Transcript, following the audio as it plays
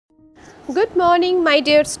Good morning, my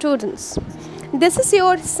dear students. This is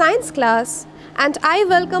your science class, and I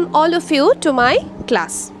welcome all of you to my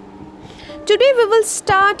class. Today, we will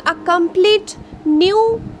start a complete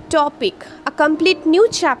new topic, a complete new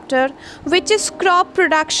chapter, which is crop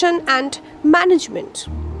production and management.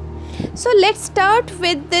 So, let's start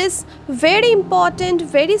with this very important,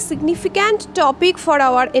 very significant topic for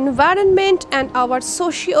our environment and our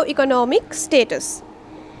socio-economic status.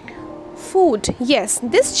 Food. Yes,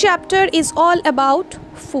 this chapter is all about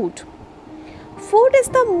food. Food is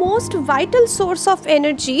the most vital source of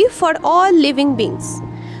energy for all living beings.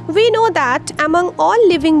 We know that among all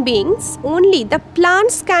living beings, only the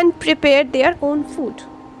plants can prepare their own food.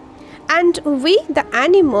 And we, the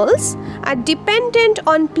animals, are dependent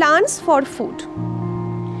on plants for food.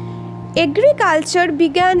 Agriculture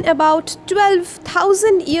began about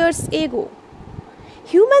 12,000 years ago.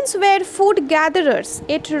 Humans were food gatherers,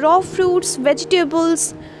 ate raw fruits,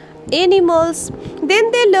 vegetables, animals.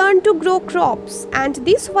 Then they learned to grow crops, and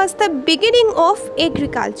this was the beginning of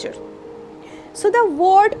agriculture. So the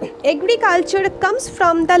word agriculture comes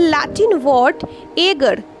from the Latin word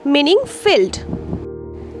ager, meaning field,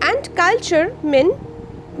 and culture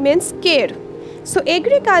means care. So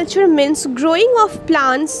agriculture means growing of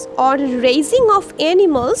plants or raising of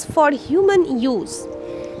animals for human use.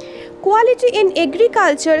 Quality in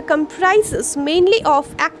agriculture comprises mainly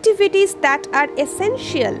of activities that are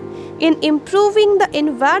essential in improving the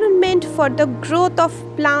environment for the growth of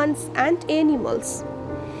plants and animals.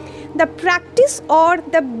 The practice or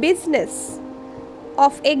the business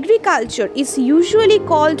of agriculture is usually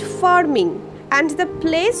called farming, and the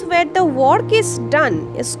place where the work is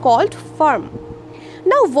done is called farm.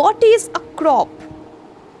 Now, what is a crop?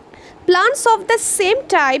 Plants of the same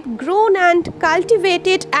type grown and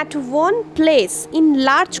cultivated at one place in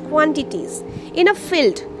large quantities in a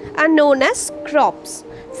field are known as crops.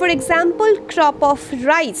 For example, crop of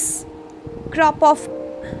rice, crop of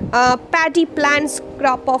paddy plants,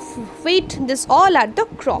 crop of wheat, these all are the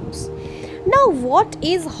crops. Now, what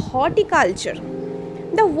is horticulture?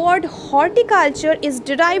 The word horticulture is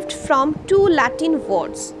derived from two Latin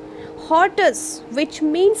words, hortus, which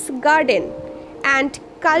means garden, and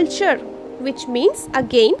culture, which means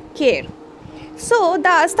again care. So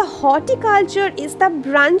thus the horticulture is the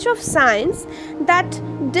branch of science that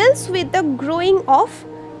deals with the growing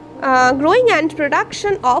and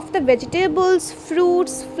production of the vegetables,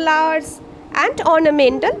 fruits, flowers and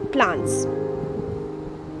ornamental plants.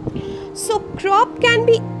 So crop can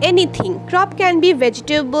be anything. Crop can be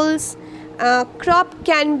vegetables, crop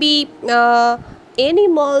can be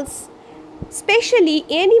animals. Especially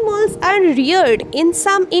animals are reared in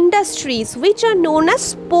some industries which are known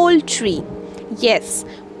as poultry. Yes,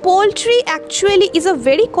 poultry actually is a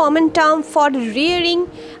very common term for rearing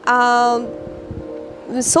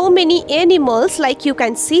so many animals like you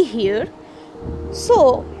can see here.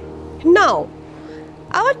 So now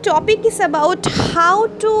our topic is about how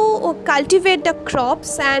to cultivate the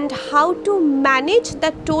crops and how to manage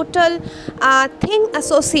the total thing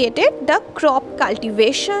associated, the crop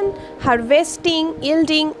cultivation, harvesting,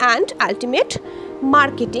 yielding and ultimate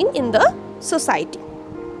marketing in the society.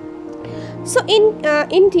 So in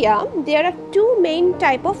India, there are two main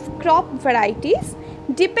type of crop varieties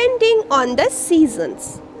depending on the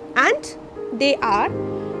seasons, and they are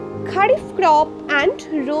Kharif crop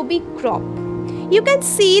and Rabi crop. You can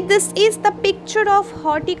see this is the picture of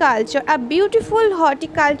horticulture, a beautiful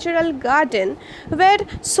horticultural garden where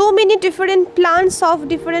so many different plants of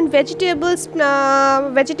different vegetables,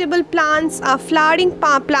 vegetable plants, flowering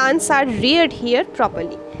plants are reared here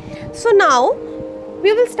properly. So now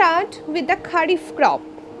we will start with the Kharif crop.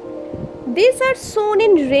 These are sown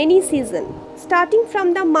in rainy season starting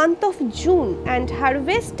from the month of June and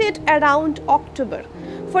harvested around October.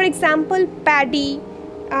 For example, paddy,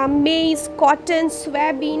 maize, cotton,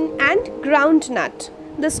 soybean and groundnut.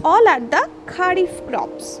 This all are the Kharif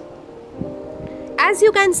crops. As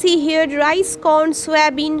you can see here, rice, corn,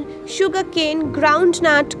 soybean, sugarcane,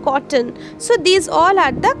 groundnut, cotton. So these all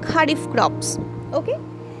are the Kharif crops. Okay.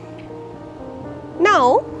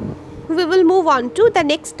 Now we will move on to the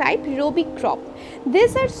next type, Rabi crop.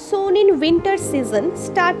 These are sown in winter season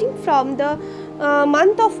starting from the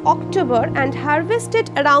month of October and harvested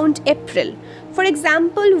around April. For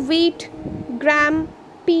example, wheat, gram,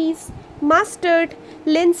 peas, mustard,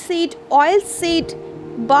 linseed, oilseed,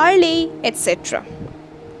 barley, etc.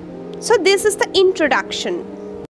 So this is the introduction.